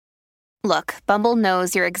Look, Bumble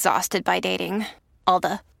knows you're exhausted by dating. All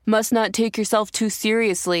the must not take yourself too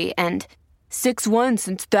seriously and 6'1"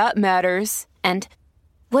 since that matters. And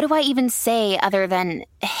what do I even say other than,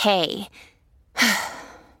 hey?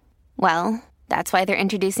 Well, that's why they're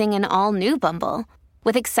introducing an all-new Bumble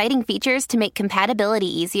with exciting features to make compatibility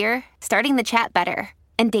easier, starting the chat better,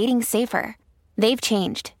 and dating safer. They've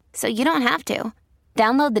changed, so you don't have to.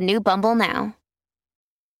 Download the new Bumble now.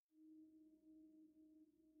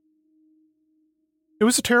 It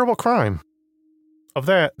was a terrible crime. Of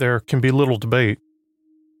that, there can be little debate.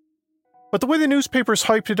 But the way the newspapers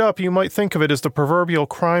hyped it up, you might think of it as the proverbial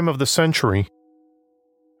crime of the century,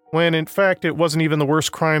 when in fact it wasn't even the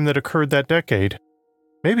worst crime that occurred that decade.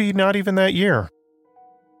 Maybe not even that year.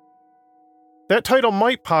 That title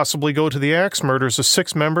might possibly go to the axe murders of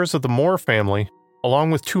 6 members of the Moore family, along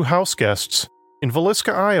with 2 house guests, in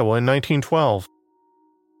Villisca, Iowa in 1912.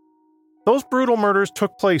 Those brutal murders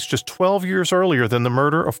took place just 12 years earlier than the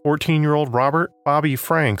murder of 14-year-old Robert Bobby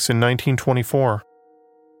Franks in 1924.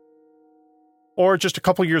 Or just a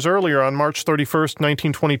couple years earlier, on March 31st,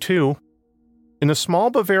 1922, in the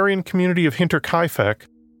small Bavarian community of Hinterkaifeck,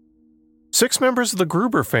 6 members of the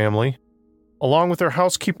Gruber family, along with their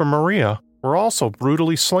housekeeper Maria, were also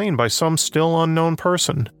brutally slain by some still unknown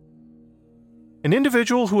person. An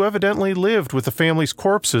individual who evidently lived with the family's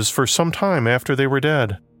corpses for some time after they were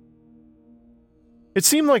dead. It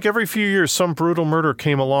seemed like every few years some brutal murder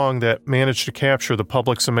came along that managed to capture the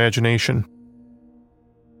public's imagination.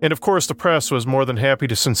 And of course the press was more than happy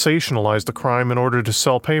to sensationalize the crime in order to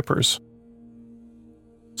sell papers.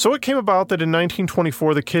 So it came about that in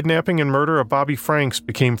 1924 the kidnapping and murder of Bobby Franks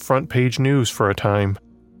became front-page news for a time.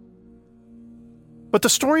 But the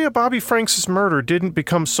story of Bobby Franks' murder didn't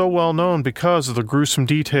become so well known because of the gruesome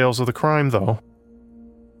details of the crime, though.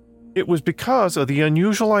 It was because of the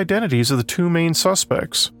unusual identities of the 2 main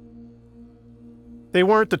suspects. They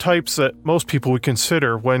weren't the types that most people would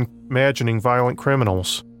consider when imagining violent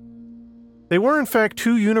criminals. They were in fact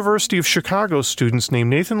 2 University of Chicago students named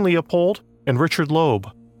Nathan Leopold and Richard Loeb.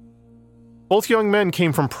 Both young men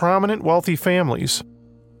came from prominent, wealthy families.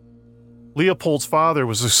 Leopold's father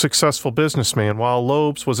was a successful businessman, while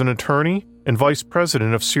Loeb's was an attorney and vice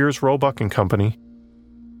president of Sears, Roebuck & Company.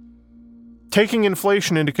 Taking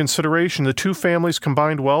inflation into consideration, the 2 families'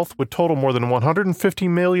 combined wealth would total more than $150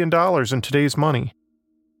 million in today's money.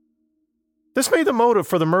 This made the motive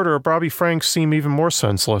for the murder of Bobby Franks seem even more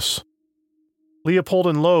senseless. Leopold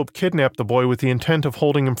and Loeb kidnapped the boy with the intent of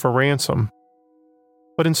holding him for ransom,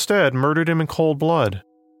 but instead murdered him in cold blood.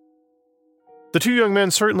 The 2 young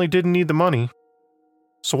men certainly didn't need the money,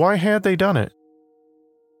 so why had they done it?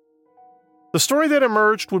 The story that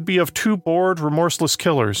emerged would be of 2 bored, remorseless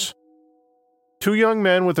killers. 2 young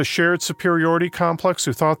men with a shared superiority complex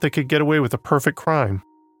who thought they could get away with a perfect crime,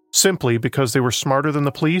 simply because they were smarter than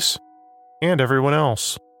the police and everyone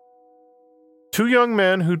else. 2 young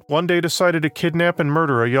men who'd one day decided to kidnap and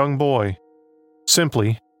murder a young boy,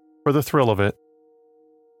 simply for the thrill of it.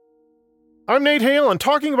 I'm Nate Hale, and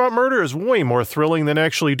talking about murder is way more thrilling than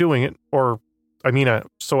actually doing it,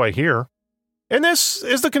 so I hear. And this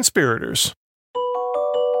is The Conspirators.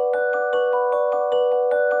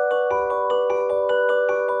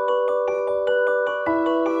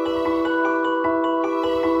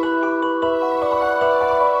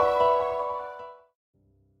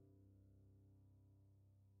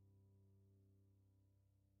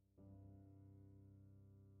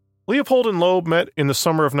 Leopold and Loeb met in the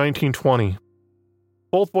summer of 1920.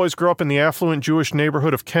 Both boys grew up in the affluent Jewish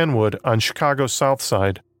neighborhood of Kenwood on Chicago's South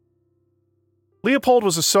Side. Leopold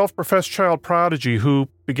was a self-professed child prodigy who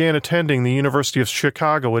began attending the University of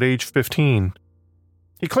Chicago at age 15.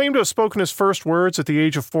 He claimed to have spoken his first words at the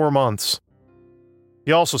age of 4 months.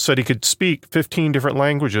 He also said he could speak 15 different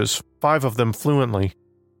languages, 5 of them fluently.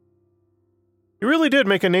 He really did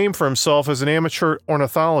make a name for himself as an amateur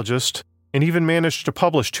ornithologist, and even managed to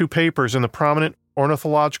publish 2 papers in the prominent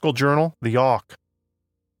ornithological journal, The Auk.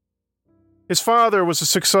 His father was a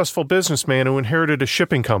successful businessman who inherited a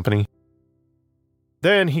shipping company.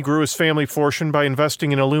 Then he grew his family fortune by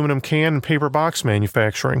investing in aluminum can and paper box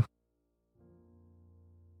manufacturing.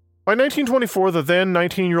 By 1924, the then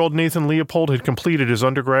 19-year-old Nathan Leopold had completed his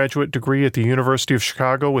undergraduate degree at the University of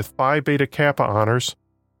Chicago with Phi Beta Kappa honors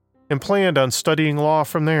and planned on studying law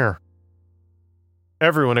from there.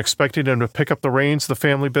 Everyone expected him to pick up the reins of the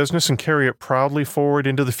family business and carry it proudly forward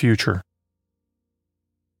into the future.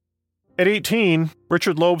 At 18,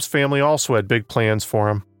 Richard Loeb's family also had big plans for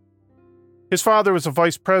him. His father was a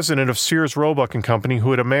vice president of Sears, Roebuck & Company who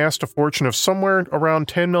had amassed a fortune of somewhere around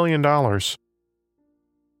 $10 million.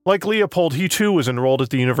 Like Leopold, he too was enrolled at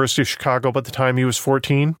the University of Chicago by the time he was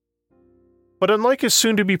 14. But unlike his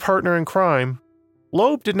soon-to-be partner in crime,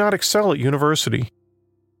 Loeb did not excel at university.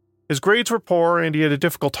 His grades were poor, and he had a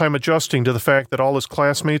difficult time adjusting to the fact that all his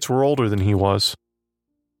classmates were older than he was.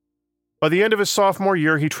 By the end of his sophomore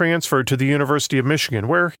year, he transferred to the University of Michigan,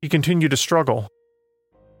 where he continued to struggle.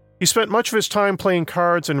 He spent much of his time playing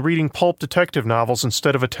cards and reading pulp detective novels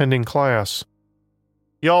instead of attending class.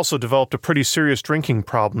 He also developed a pretty serious drinking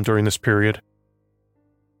problem during this period.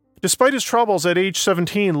 Despite his troubles, at age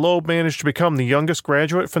 17, Loeb managed to become the youngest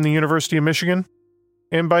graduate from the University of Michigan,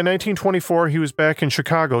 and by 1924 he was back in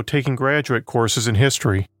Chicago taking graduate courses in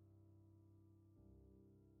history.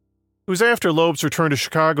 It was after Loeb's return to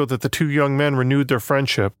Chicago that the two young men renewed their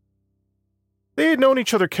friendship. They had known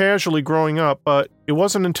each other casually growing up, but it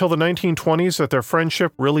wasn't until the 1920s that their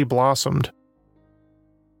friendship really blossomed.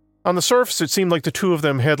 On the surface, it seemed like the two of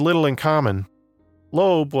them had little in common.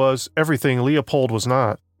 Loeb was everything Leopold was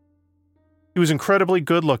not. He was incredibly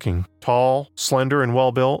good-looking, tall, slender, and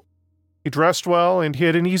well-built. He dressed well, and he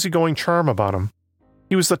had an easygoing charm about him.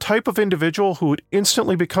 He was the type of individual who would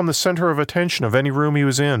instantly become the center of attention of any room he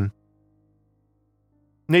was in.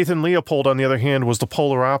 Nathan Leopold, on the other hand, was the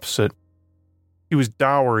polar opposite. He was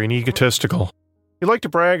dour and egotistical. He liked to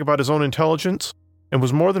brag about his own intelligence, and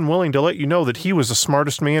was more than willing to let you know that he was the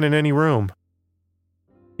smartest man in any room.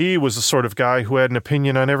 He was the sort of guy who had an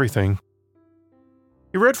opinion on everything.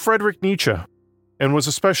 He read Friedrich Nietzsche, and was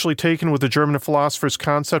especially taken with the German philosopher's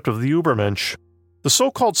concept of the Übermensch, the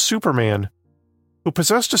so-called Superman, who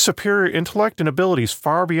possessed a superior intellect and abilities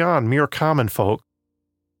far beyond mere common folk.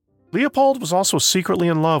 Leopold was also secretly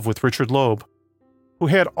in love with Richard Loeb, who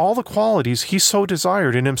had all the qualities he so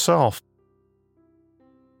desired in himself.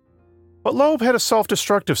 But Loeb had a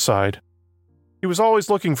self-destructive side. He was always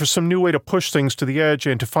looking for some new way to push things to the edge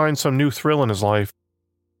and to find some new thrill in his life.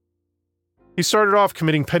 He started off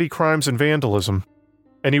committing petty crimes and vandalism,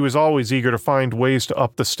 and he was always eager to find ways to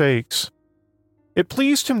up the stakes. It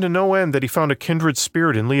pleased him to no end that he found a kindred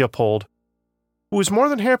spirit in Leopold, who was more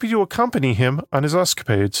than happy to accompany him on his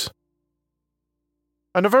escapades.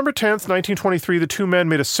 On November 10th, 1923, the two men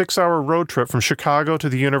made a 6-hour road trip from Chicago to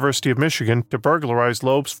the University of Michigan to burglarize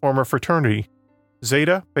Loeb's former fraternity,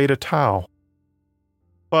 Zeta Beta Tau.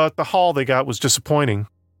 But the haul they got was disappointing.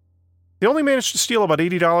 They only managed to steal about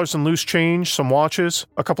 $80 in loose change, some watches,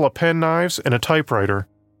 a couple of pen knives, and a typewriter.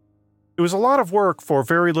 It was a lot of work for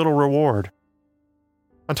very little reward.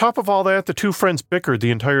 On top of all that, the two friends bickered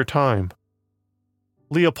the entire time.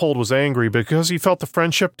 Leopold was angry because he felt the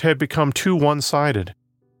friendship had become too one-sided.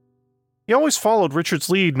 He always followed Richard's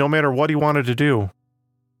lead no matter what he wanted to do.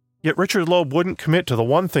 Yet Richard Loeb wouldn't commit to the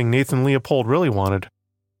one thing Nathan Leopold really wanted,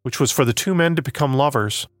 which was for the two men to become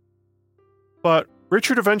lovers. But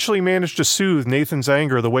Richard eventually managed to soothe Nathan's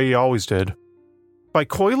anger the way he always did, by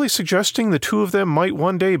coyly suggesting the two of them might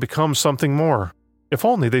one day become something more, if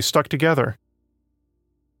only they stuck together.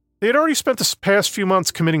 They had already spent the past few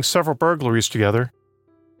months committing several burglaries together.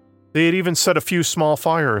 They had even set a few small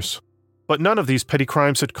fires, but none of these petty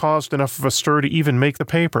crimes had caused enough of a stir to even make the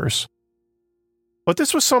papers. But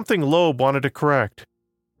this was something Loeb wanted to correct.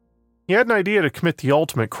 He had an idea to commit the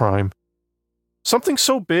ultimate crime. Something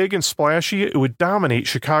so big and splashy it would dominate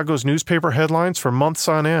Chicago's newspaper headlines for months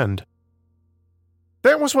on end.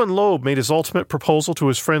 That was when Loeb made his ultimate proposal to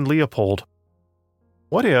his friend Leopold.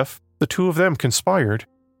 What if the two of them conspired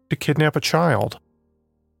to kidnap a child?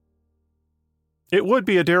 It would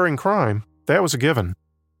be a daring crime, that was a given.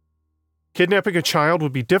 Kidnapping a child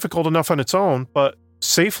would be difficult enough on its own, but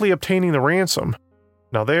safely obtaining the ransom,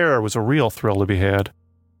 now there was a real thrill to be had.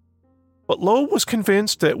 But Loeb was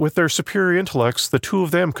convinced that with their superior intellects, the two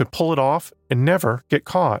of them could pull it off and never get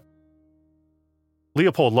caught.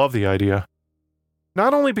 Leopold loved the idea,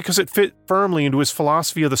 not only because it fit firmly into his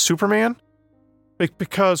philosophy of the Superman, but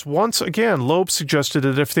because once again Loeb suggested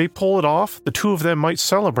that if they pull it off, the two of them might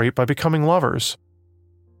celebrate by becoming lovers.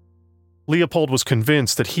 Leopold was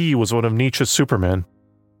convinced that he was one of Nietzsche's supermen,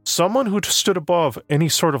 someone who stood above any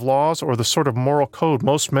sort of laws or the sort of moral code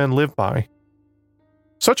most men live by.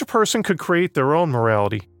 Such a person could create their own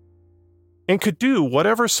morality, and could do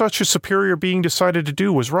whatever such a superior being decided to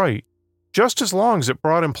do was right, just as long as it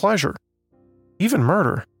brought him pleasure, even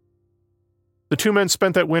murder. The two men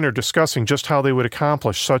spent that winter discussing just how they would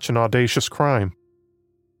accomplish such an audacious crime.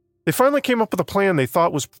 They finally came up with a plan they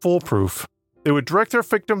thought was foolproof. They would direct their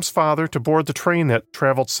victim's father to board the train that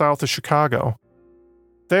traveled south of Chicago.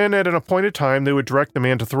 Then, at an appointed time, they would direct the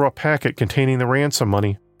man to throw a packet containing the ransom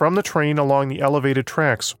money from the train along the elevated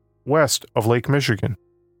tracks west of Lake Michigan.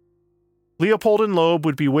 Leopold and Loeb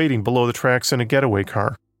would be waiting below the tracks in a getaway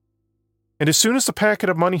car. And as soon as the packet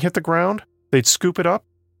of money hit the ground, they'd scoop it up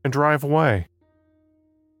and drive away.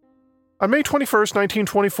 On May 21,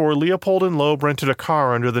 1924, Leopold and Loeb rented a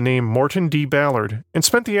car under the name Morton D. Ballard and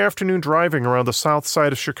spent the afternoon driving around the south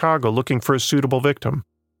side of Chicago looking for a suitable victim.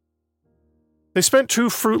 They spent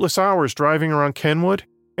 2 fruitless hours driving around Kenwood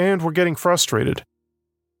and were getting frustrated.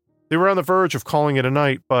 They were on the verge of calling it a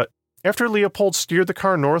night, but after Leopold steered the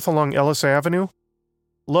car north along Ellis Avenue,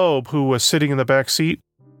 Loeb, who was sitting in the back seat,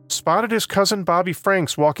 spotted his cousin Bobby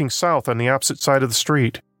Franks walking south on the opposite side of the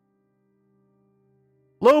street.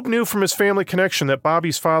 Loeb knew from his family connection that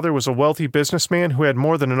Bobby's father was a wealthy businessman who had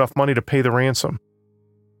more than enough money to pay the ransom.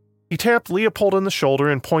 He tapped Leopold on the shoulder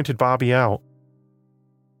and pointed Bobby out.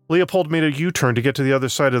 Leopold made a U-turn to get to the other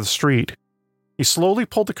side of the street. He slowly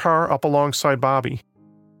pulled the car up alongside Bobby.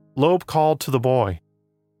 Loeb called to the boy.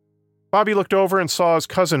 Bobby looked over and saw his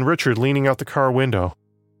cousin Richard leaning out the car window.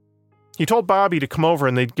 He told Bobby to come over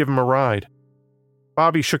and they'd give him a ride.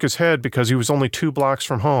 Bobby shook his head because he was only 2 blocks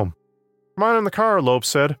from home. "Come on in the car," Loeb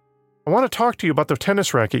said. "I want to talk to you about the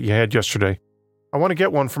tennis racket you had yesterday. I want to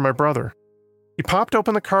get one for my brother." He popped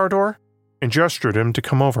open the car door and gestured him to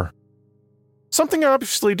come over. Something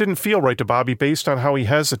obviously didn't feel right to Bobby based on how he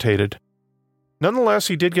hesitated. Nonetheless,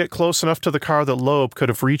 he did get close enough to the car that Loeb could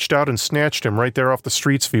have reached out and snatched him right there off the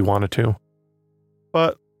streets if he wanted to.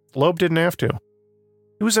 But Loeb didn't have to.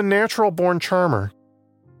 He was a natural-born charmer,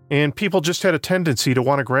 and people just had a tendency to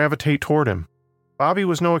want to gravitate toward him. Bobby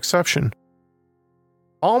was no exception.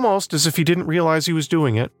 Almost as if he didn't realize he was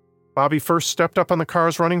doing it, Bobby first stepped up on the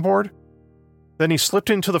car's running board. Then he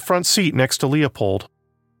slipped into the front seat next to Leopold.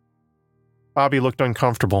 Bobby looked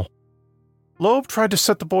uncomfortable. Loeb tried to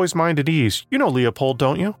set the boy's mind at ease. "You know Leopold,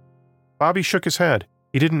 don't you?" Bobby shook his head.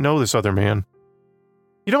 He didn't know this other man.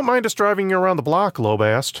 "You don't mind us driving you around the block?" Loeb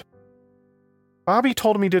asked. Bobby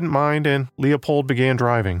told him he didn't mind, and Leopold began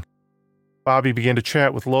driving. Bobby began to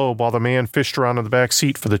chat with Loeb while the man fished around in the back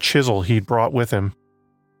seat for the chisel he'd brought with him.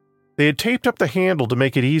 They had taped up the handle to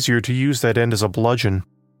make it easier to use that end as a bludgeon.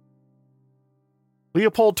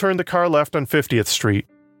 Leopold turned the car left on 50th Street.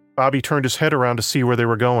 Bobby turned his head around to see where they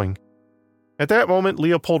were going. At that moment,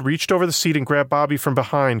 Leopold reached over the seat and grabbed Bobby from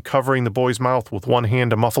behind, covering the boy's mouth with one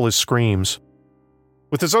hand to muffle his screams.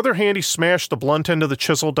 With his other hand, he smashed the blunt end of the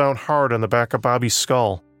chisel down hard on the back of Bobby's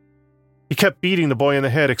skull. He kept beating the boy in the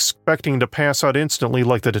head, expecting to pass out instantly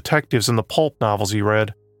like the detectives in the pulp novels he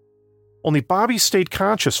read. Only Bobby stayed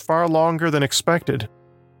conscious far longer than expected.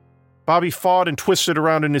 Bobby fought and twisted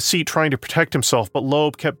around in his seat trying to protect himself, but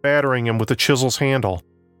Loeb kept battering him with the chisel's handle.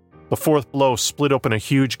 The 4th blow split open a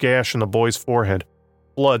huge gash in the boy's forehead.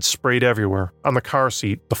 Blood sprayed everywhere, on the car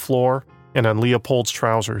seat, the floor, and on Leopold's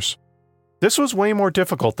trousers. This was way more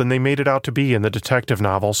difficult than they made it out to be in the detective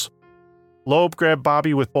novels. Loeb grabbed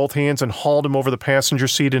Bobby with both hands and hauled him over the passenger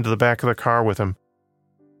seat into the back of the car with him.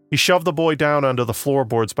 He shoved the boy down onto the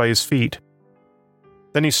floorboards by his feet.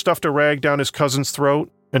 Then he stuffed a rag down his cousin's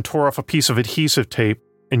throat and tore off a piece of adhesive tape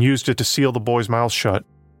and used it to seal the boy's mouth shut.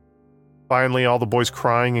 Finally, all the boys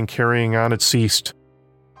crying and carrying on had ceased.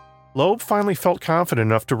 Loeb finally felt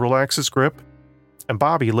confident enough to relax his grip, and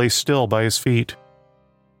Bobby lay still by his feet.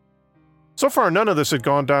 So far, none of this had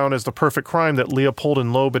gone down as the perfect crime that Leopold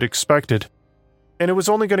and Loeb had expected, and it was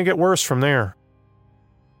only going to get worse from there.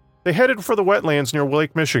 They headed for the wetlands near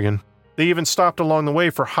Lake Michigan. They even stopped along the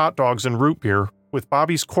way for hot dogs and root beer, with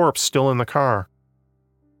Bobby's corpse still in the car.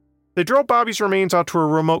 They drove Bobby's remains out to a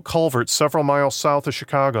remote culvert several miles south of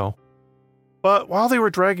Chicago. But while they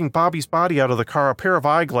were dragging Bobby's body out of the car, a pair of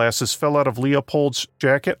eyeglasses fell out of Leopold's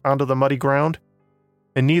jacket onto the muddy ground,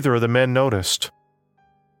 and neither of the men noticed.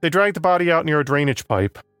 They dragged the body out near a drainage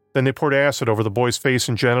pipe. Then they poured acid over the boy's face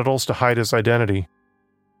and genitals to hide his identity.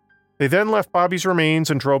 They then left Bobby's remains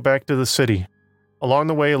and drove back to the city. Along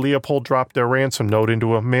the way, Leopold dropped their ransom note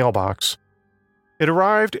into a mailbox. It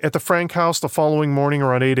arrived at the Frank house the following morning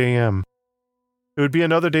around 8 a.m. It would be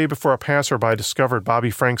another day before a passerby discovered Bobby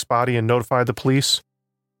Frank's body and notified the police.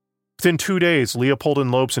 Within 2 days, Leopold and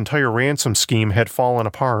Loeb's entire ransom scheme had fallen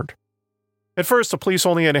apart. At first, the police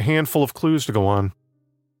only had a handful of clues to go on.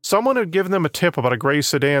 Someone had given them a tip about a gray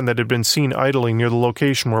sedan that had been seen idling near the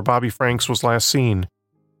location where Bobby Franks was last seen.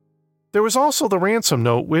 There was also the ransom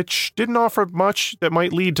note, which didn't offer much that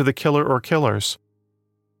might lead to the killer or killers.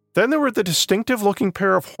 Then there were the distinctive-looking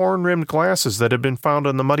pair of horn-rimmed glasses that had been found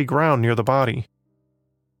on the muddy ground near the body.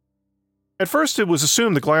 At first, it was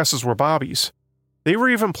assumed the glasses were Bobby's. They were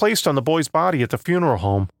even placed on the boy's body at the funeral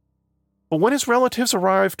home. But when his relatives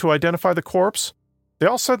arrived to identify the corpse, they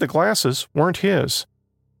all said the glasses weren't his.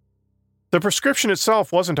 The prescription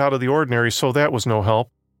itself wasn't out of the ordinary, so that was no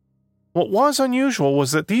help. What was unusual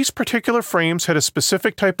was that these particular frames had a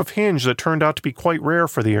specific type of hinge that turned out to be quite rare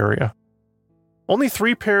for the area. Only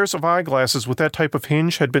 3 pairs of eyeglasses with that type of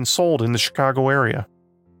hinge had been sold in the Chicago area.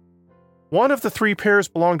 One of the 3 pairs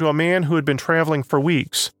belonged to a man who had been traveling for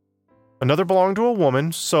weeks. Another belonged to a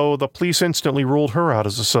woman, so the police instantly ruled her out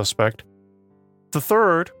as a suspect. The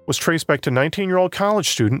third was traced back to 19-year-old college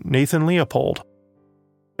student Nathan Leopold.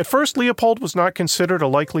 At first, Leopold was not considered a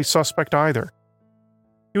likely suspect either.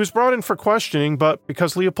 He was brought in for questioning, but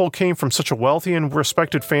because Leopold came from such a wealthy and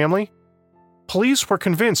respected family, police were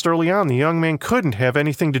convinced early on the young man couldn't have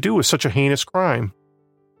anything to do with such a heinous crime.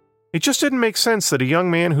 It just didn't make sense that a young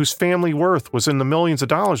man whose family worth was in the millions of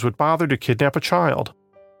dollars would bother to kidnap a child.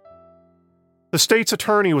 The state's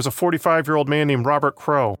attorney was a 45-year-old man named Robert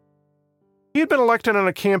Crowe. He had been elected on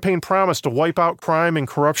a campaign promise to wipe out crime and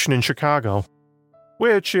corruption in Chicago,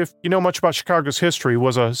 which, if you know much about Chicago's history,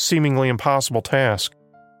 was a seemingly impossible task.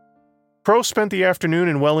 Crowe spent the afternoon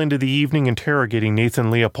and well into the evening interrogating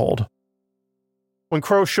Nathan Leopold. When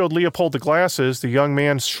Crowe showed Leopold the glasses, the young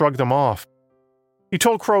man shrugged them off. He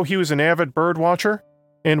told Crowe he was an avid bird watcher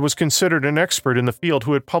and was considered an expert in the field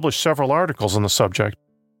who had published several articles on the subject.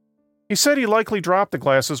 He said he likely dropped the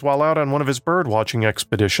glasses while out on one of his bird-watching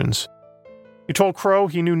expeditions. He told Crowe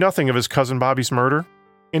he knew nothing of his cousin Bobby's murder,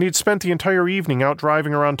 and he'd spent the entire evening out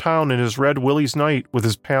driving around town in his Red Willie's night with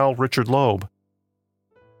his pal Richard Loeb.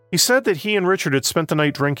 He said that he and Richard had spent the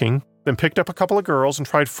night drinking, then picked up a couple of girls and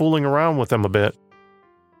tried fooling around with them a bit.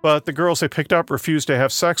 But the girls they picked up refused to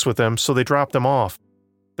have sex with them, so they dropped them off.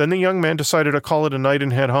 Then the young man decided to call it a night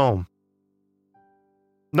and head home.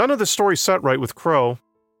 None of the story sat right with Crowe,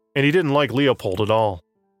 and he didn't like Leopold at all.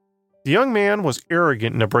 The young man was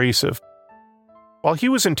arrogant and abrasive. While he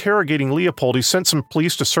was interrogating Leopold, he sent some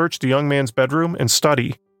police to search the young man's bedroom and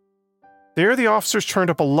study. There, the officers turned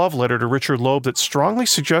up a love letter to Richard Loeb that strongly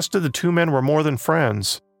suggested the 2 men were more than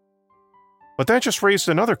friends. But that just raised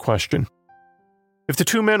another question. If the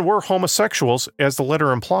 2 men were homosexuals, as the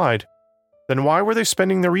letter implied, then why were they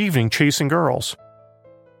spending their evening chasing girls?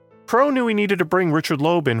 Crowe knew he needed to bring Richard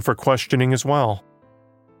Loeb in for questioning as well.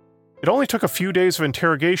 It only took a few days of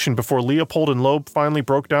interrogation before Leopold and Loeb finally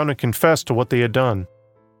broke down and confessed to what they had done.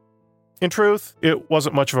 In truth, it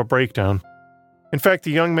wasn't much of a breakdown. In fact,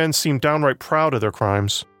 the young men seemed downright proud of their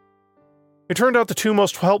crimes. It turned out the 2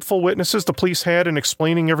 most helpful witnesses the police had in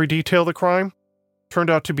explaining every detail of the crime turned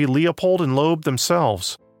out to be Leopold and Loeb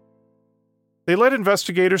themselves. They led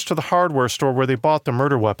investigators to the hardware store where they bought the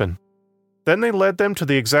murder weapon. Then they led them to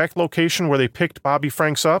the exact location where they picked Bobby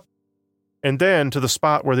Franks up, and then to the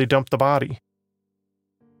spot where they dumped the body.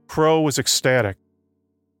 Crowe was ecstatic.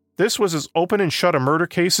 This was as open and shut a murder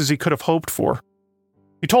case as he could have hoped for.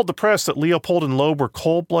 He told the press that Leopold and Loeb were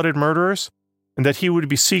cold-blooded murderers, and that he would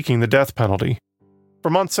be seeking the death penalty. For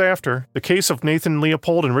months after, the case of Nathan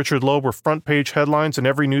Leopold and Richard Loeb were front-page headlines in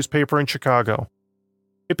every newspaper in Chicago.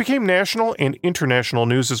 It became national and international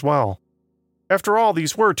news as well. After all,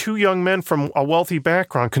 these were 2 young men from a wealthy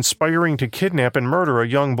background conspiring to kidnap and murder a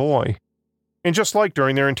young boy. And just like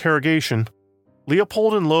during their interrogation,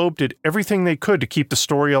 Leopold and Loeb did everything they could to keep the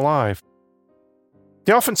story alive.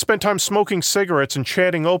 They often spent time smoking cigarettes and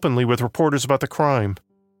chatting openly with reporters about the crime.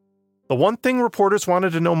 The one thing reporters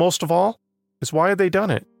wanted to know most of all is why had they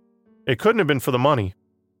done it? It couldn't have been for the money.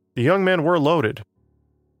 The young men were loaded.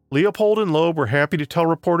 Leopold and Loeb were happy to tell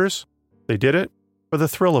reporters they did it for the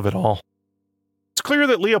thrill of it all. It's clear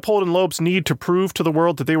that Leopold and Loeb's need to prove to the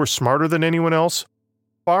world that they were smarter than anyone else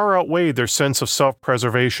far outweighed their sense of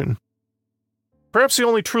self-preservation. Perhaps the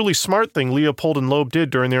only truly smart thing Leopold and Loeb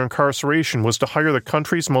did during their incarceration was to hire the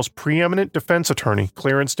country's most preeminent defense attorney,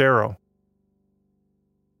 Clarence Darrow.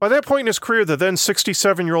 By that point in his career, the then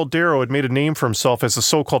 67-year-old Darrow had made a name for himself as the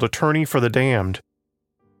so-called attorney for the damned.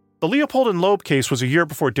 The Leopold and Loeb case was a year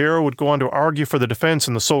before Darrow would go on to argue for the defense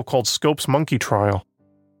in the so-called Scopes Monkey trial.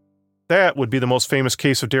 That would be the most famous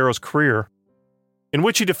case of Darrow's career, in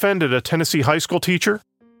which he defended a Tennessee high school teacher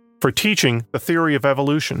for teaching the theory of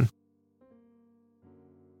evolution.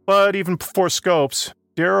 But even before Scopes,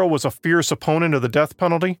 Darrow was a fierce opponent of the death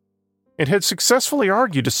penalty and had successfully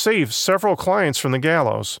argued to save several clients from the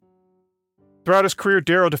gallows. Throughout his career,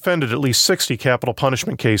 Darrow defended at least 60 capital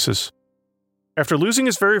punishment cases. After losing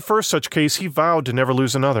his very first such case, he vowed to never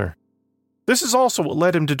lose another. This is also what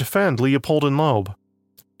led him to defend Leopold and Loeb.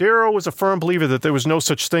 Darrow was a firm believer that there was no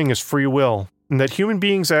such thing as free will, and that human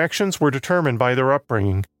beings' actions were determined by their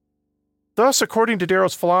upbringing. Thus, according to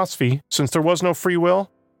Darrow's philosophy, since there was no free will,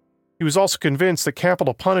 he was also convinced that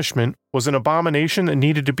capital punishment was an abomination that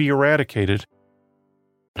needed to be eradicated.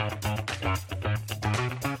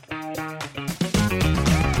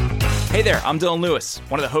 Hey there, I'm Dylan Lewis,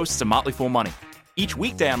 one of the hosts of Motley Fool Money. Each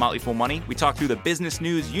weekday on Motley Fool Money, we talk through the business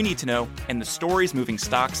news you need to know and the stories moving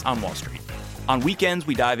stocks on Wall Street. On weekends,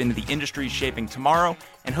 we dive into the industries shaping tomorrow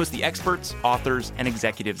and host the experts, authors, and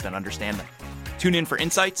executives that understand them. Tune in for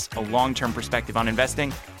insights, a long-term perspective on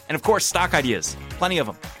investing, and of course, stock ideas. Plenty of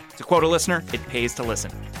them. To quote a listener, it pays to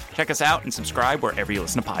listen. Check us out and subscribe wherever you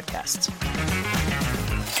listen to podcasts.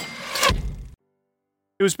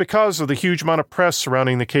 It was because of the huge amount of press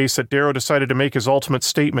surrounding the case that Darrow decided to make his ultimate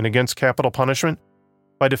statement against capital punishment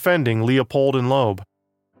by defending Leopold and Loeb.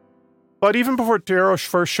 But even before Darrow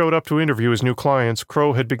first showed up to interview his new clients,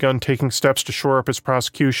 Crowe had begun taking steps to shore up his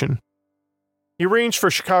prosecution. He arranged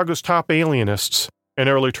for Chicago's top alienists, an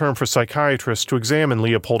early term for psychiatrists, to examine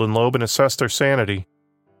Leopold and Loeb and assess their sanity.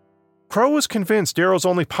 Crowe was convinced Darrow's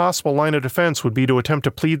only possible line of defense would be to attempt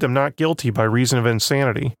to plead them not guilty by reason of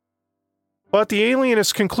insanity. But the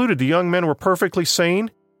alienists concluded the young men were perfectly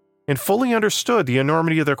sane and fully understood the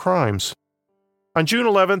enormity of their crimes. On June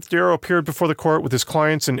 11th, Darrow appeared before the court with his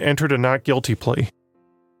clients and entered a not guilty plea.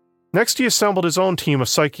 Next, he assembled his own team of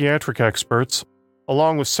psychiatric experts,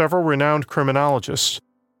 along with several renowned criminologists.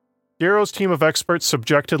 Darrow's team of experts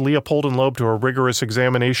subjected Leopold and Loeb to a rigorous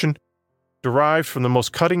examination derived from the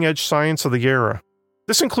most cutting-edge science of the era.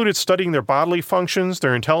 This included studying their bodily functions,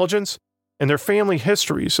 their intelligence, and their family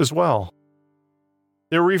histories as well.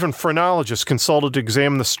 There were even phrenologists consulted to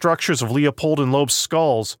examine the structures of Leopold and Loeb's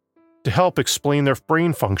skulls to help explain their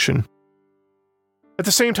brain function. At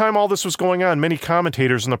the same time all this was going on, many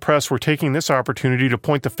commentators in the press were taking this opportunity to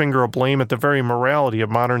point the finger of blame at the very morality of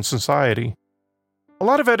modern society. A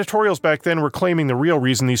lot of editorials back then were claiming the real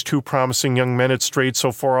reason these two promising young men had strayed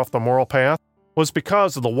so far off the moral path was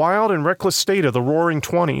because of the wild and reckless state of the Roaring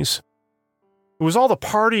 '20s. It was all the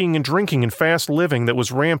partying and drinking and fast living that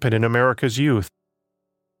was rampant in America's youth.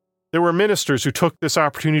 There were ministers who took this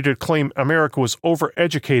opportunity to claim America was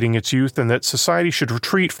overeducating its youth and that society should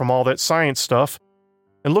retreat from all that science stuff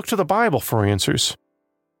and look to the Bible for answers.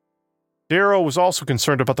 Darrow was also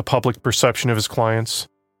concerned about the public perception of his clients.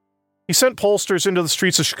 He sent pollsters into the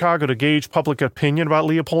streets of Chicago to gauge public opinion about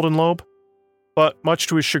Leopold and Loeb, but much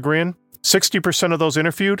to his chagrin, 60% of those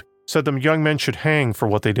interviewed said the young men should hang for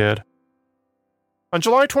what they did. On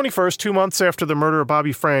July 21st, 2 months after the murder of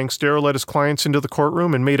Bobby Franks, Darrow led his clients into the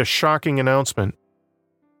courtroom and made a shocking announcement.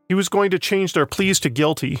 He was going to change their pleas to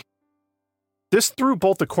guilty. This threw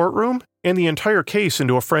both the courtroom and the entire case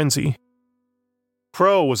into a frenzy.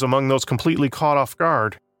 Crowe was among those completely caught off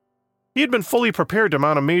guard. He had been fully prepared to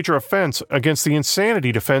mount a major offense against the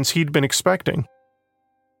insanity defense he'd been expecting.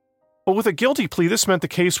 But with a guilty plea, this meant the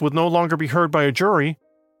case would no longer be heard by a jury,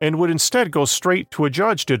 and would instead go straight to a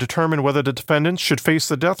judge to determine whether the defendants should face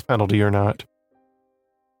the death penalty or not.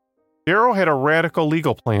 Darrow had a radical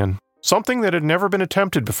legal plan, something that had never been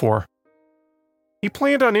attempted before. He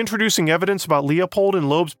planned on introducing evidence about Leopold and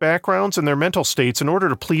Loeb's backgrounds and their mental states in order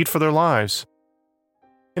to plead for their lives.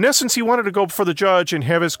 In essence, he wanted to go before the judge and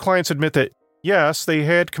have his clients admit that, yes, they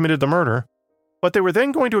had committed the murder, but they were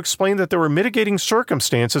then going to explain that there were mitigating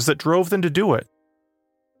circumstances that drove them to do it.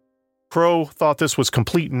 Crowe thought this was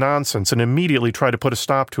complete nonsense and immediately tried to put a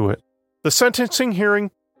stop to it. The sentencing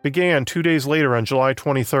hearing began 2 days later on July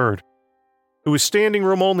 23rd. It was standing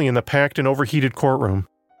room only in the packed and overheated courtroom.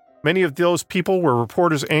 Many of those people were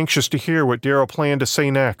reporters anxious to hear what Darrow planned to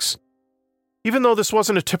say next. Even though this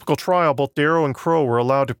wasn't a typical trial, both Darrow and Crowe were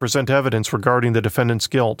allowed to present evidence regarding the defendant's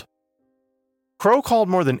guilt. Crowe called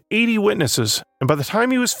more than 80 witnesses, and by the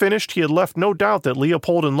time he was finished, he had left no doubt that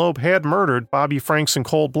Leopold and Loeb had murdered Bobby Franks in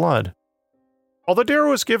cold blood. Although Darrow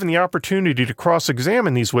was given the opportunity to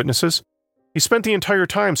cross-examine these witnesses, he spent the entire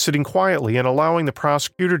time sitting quietly and allowing the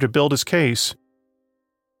prosecutor to build his case.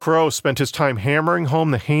 Crowe spent his time hammering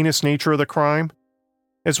home the heinous nature of the crime,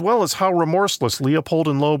 as well as how remorseless Leopold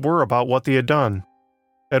and Loeb were about what they had done.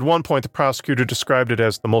 At one point, the prosecutor described it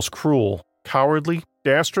as the most cruel, cowardly,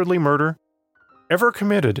 dastardly murder ever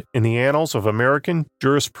committed in the annals of American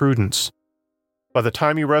jurisprudence. By the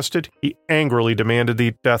time he rested, he angrily demanded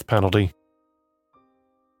the death penalty.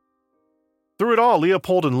 Through it all,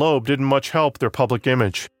 Leopold and Loeb didn't much help their public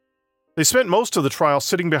image. They spent most of the trial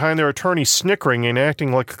sitting behind their attorney snickering and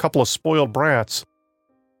acting like a couple of spoiled brats.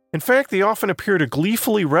 In fact, they often appeared to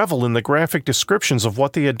gleefully revel in the graphic descriptions of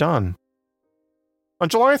what they had done. On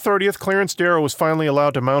July 30th, Clarence Darrow was finally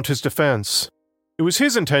allowed to mount his defense. It was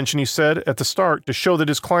his intention, he said at the start, to show that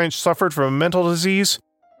his clients suffered from a mental disease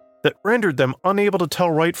that rendered them unable to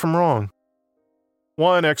tell right from wrong.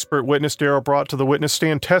 One expert witness Darrow brought to the witness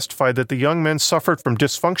stand testified that the young men suffered from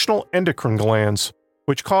dysfunctional endocrine glands,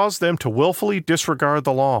 which caused them to willfully disregard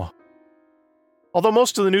the law. Although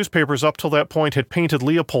most of the newspapers up till that point had painted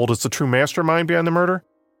Leopold as the true mastermind behind the murder,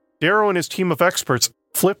 Darrow and his team of experts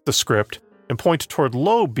flipped the script and pointed toward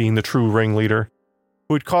Loeb being the true ringleader,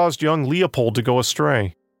 who had caused young Leopold to go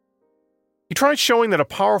astray. He tried showing that a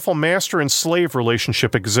powerful master and slave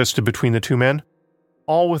relationship existed between the two men,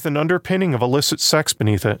 all with an underpinning of illicit sex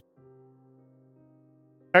beneath it.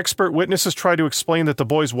 Expert witnesses tried to explain that the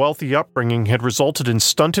boy's wealthy upbringing had resulted in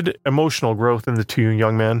stunted emotional growth in the two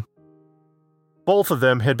young men. Both of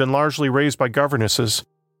them had been largely raised by governesses,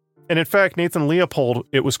 and in fact Nathan Leopold,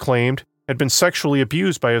 it was claimed, had been sexually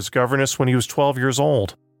abused by his governess when he was 12 years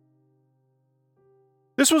old.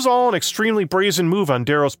 This was all an extremely brazen move on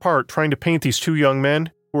Darrow's part, trying to paint these two young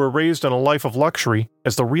men, who were raised on a life of luxury,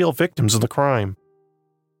 as the real victims of the crime.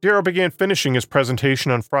 Darrow began finishing his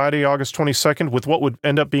presentation on Friday, August 22nd, with what would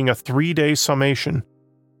end up being a 3-day summation.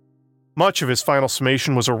 Much of his final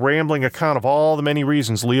summation was a rambling account of all the many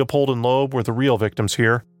reasons Leopold and Loeb were the real victims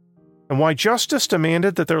here, and why justice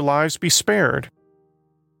demanded that their lives be spared.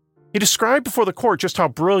 He described before the court just how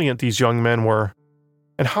brilliant these young men were,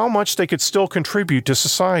 and how much they could still contribute to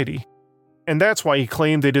society. And that's why he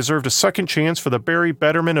claimed they deserved a second chance for the very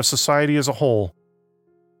betterment of society as a whole.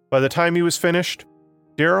 By the time he was finished,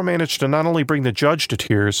 Darrow managed to not only bring the judge to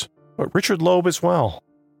tears, but Richard Loeb as well.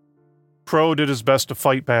 Crowe did his best to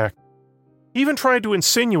fight back. He even tried to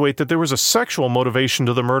insinuate that there was a sexual motivation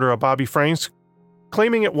to the murder of Bobby Franks,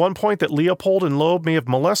 claiming at one point that Leopold and Loeb may have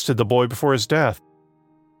molested the boy before his death.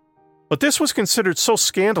 But this was considered so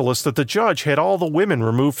scandalous that the judge had all the women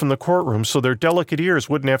removed from the courtroom so their delicate ears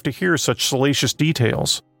wouldn't have to hear such salacious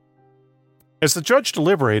details. As the judge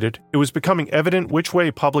deliberated, it was becoming evident which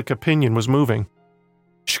way public opinion was moving.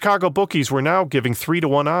 Chicago bookies were now giving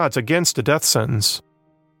 3-to-1 odds against a death sentence.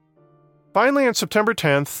 Finally, on September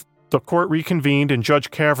 10th, the court reconvened and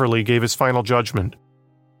Judge Caverly gave his final judgment.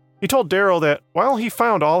 He told Darrow that, while he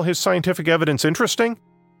found all his scientific evidence interesting,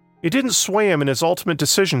 it didn't sway him in his ultimate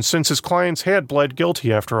decision since his clients had pled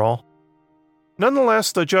guilty after all.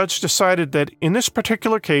 Nonetheless, the judge decided that in this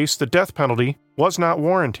particular case the death penalty was not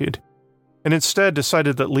warranted, and instead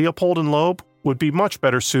decided that Leopold and Loeb would be much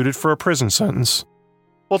better suited for a prison sentence.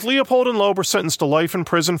 Both Leopold and Loeb were sentenced to life in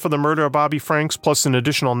prison for the murder of Bobby Franks plus an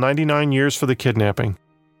additional 99 years for the kidnapping.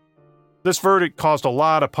 This verdict caused a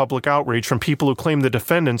lot of public outrage from people who claimed the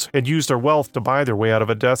defendants had used their wealth to buy their way out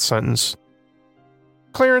of a death sentence.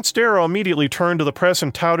 Clarence Darrow immediately turned to the press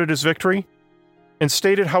and touted his victory, and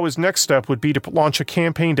stated how his next step would be to launch a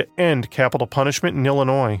campaign to end capital punishment in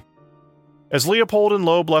Illinois. As Leopold and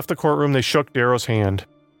Loeb left the courtroom, they shook Darrow's hand.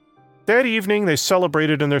 That evening, they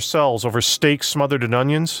celebrated in their cells over steak smothered in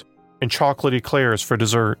onions and chocolate eclairs for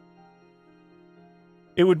dessert.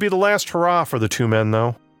 It would be the last hurrah for the two men,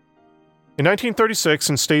 though. In 1936,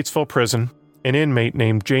 in Statesville Prison, an inmate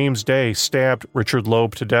named James Day stabbed Richard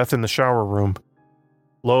Loeb to death in the shower room.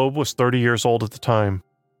 Loeb was 30 years old at the time.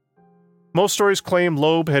 Most stories claim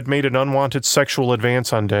Loeb had made an unwanted sexual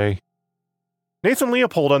advance on Day. Nathan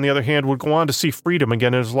Leopold, on the other hand, would go on to see freedom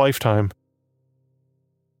again in his lifetime.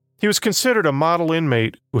 He was considered a model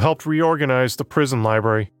inmate who helped reorganize the prison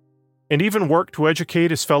library and even worked to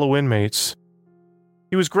educate his fellow inmates.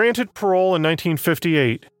 He was granted parole in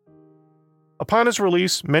 1958. Upon his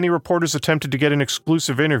release, many reporters attempted to get an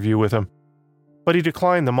exclusive interview with him, but he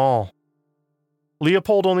declined them all.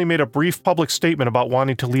 Leopold only made a brief public statement about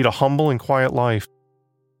wanting to lead a humble and quiet life.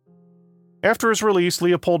 After his release,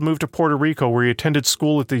 Leopold moved to Puerto Rico, where he attended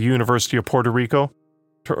school at the University of Puerto Rico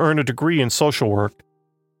to earn a degree in social work.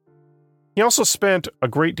 He also spent a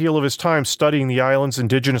great deal of his time studying the island's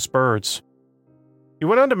indigenous birds. He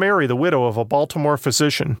went on to marry the widow of a Baltimore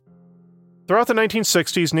physician. Throughout the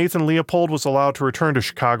 1960s, Nathan Leopold was allowed to return to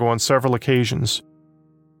Chicago on several occasions.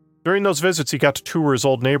 During those visits, he got to tour his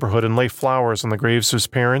old neighborhood and lay flowers on the graves of his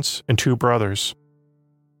parents and two brothers.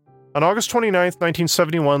 On August 29,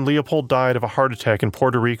 1971, Leopold died of a heart attack in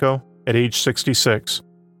Puerto Rico at age 66.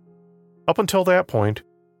 Up until that point,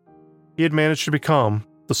 he had managed to become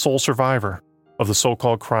the sole survivor of the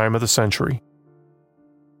so-called crime of the century.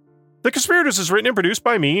 The Conspirators is written and produced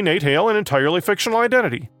by me, Nate Hale, an entirely fictional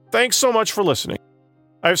identity. Thanks so much for listening.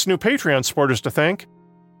 I have some new Patreon supporters to thank.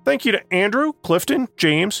 Thank you to Andrew, Clifton,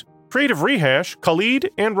 James, Creative Rehash,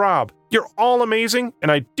 Khalid, and Rob. You're all amazing, and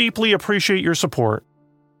I deeply appreciate your support.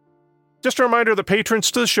 Just a reminder that patrons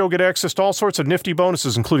to the show get access to all sorts of nifty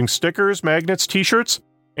bonuses, including stickers, magnets, t-shirts,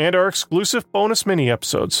 and our exclusive bonus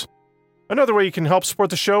mini-episodes. Another way you can help support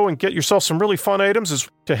the show and get yourself some really fun items is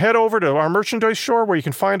to head over to our merchandise store, where you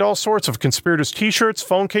can find all sorts of Conspirators t-shirts,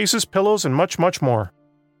 phone cases, pillows, and much, much more.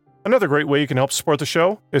 Another great way you can help support the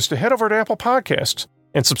show is to head over to Apple Podcasts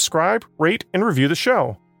and subscribe, rate, and review the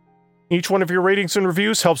show. Each one of your ratings and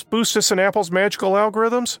reviews helps boost us in Apple's magical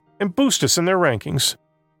algorithms and boost us in their rankings.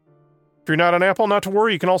 If you're not on Apple, not to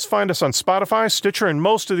worry, you can also find us on Spotify, Stitcher, and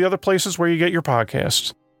most of the other places where you get your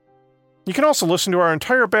podcasts. You can also listen to our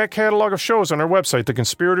entire back catalog of shows on our website,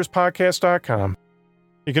 theconspiratorspodcast.com.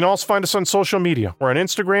 You can also find us on social media. We're on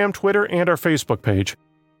Instagram, Twitter, and our Facebook page.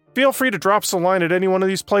 Feel free to drop us a line at any one of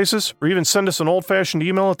these places, or even send us an old-fashioned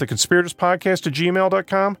email at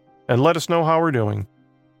theconspiratorspodcast@gmail.com and let us know how we're doing.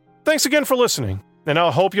 Thanks again for listening, and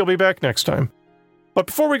I hope you'll be back next time. But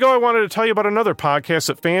before we go, I wanted to tell you about another podcast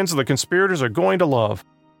that fans of The Conspirators are going to love.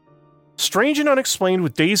 Strange and Unexplained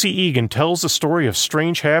with Daisy Egan tells the story of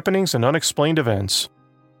strange happenings and unexplained events.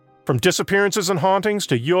 From disappearances and hauntings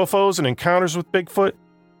to UFOs and encounters with Bigfoot,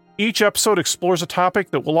 each episode explores a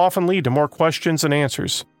topic that will often lead to more questions and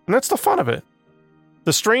answers, and that's the fun of it.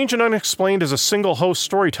 The Strange and Unexplained is a single-host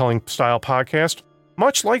storytelling style podcast,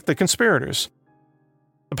 much like The Conspirators.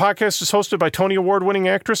 The podcast is hosted by Tony Award-winning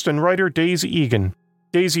actress and writer Daisy Egan.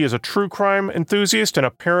 Daisy is a true crime enthusiast and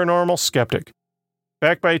a paranormal skeptic.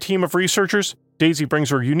 Backed by a team of researchers, Daisy brings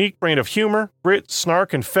her unique brand of humor, grit,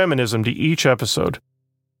 snark, and feminism to each episode.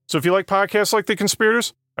 So if you like podcasts like The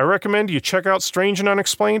Conspirators, I recommend you check out Strange and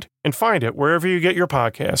Unexplained and find it wherever you get your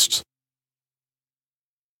podcasts.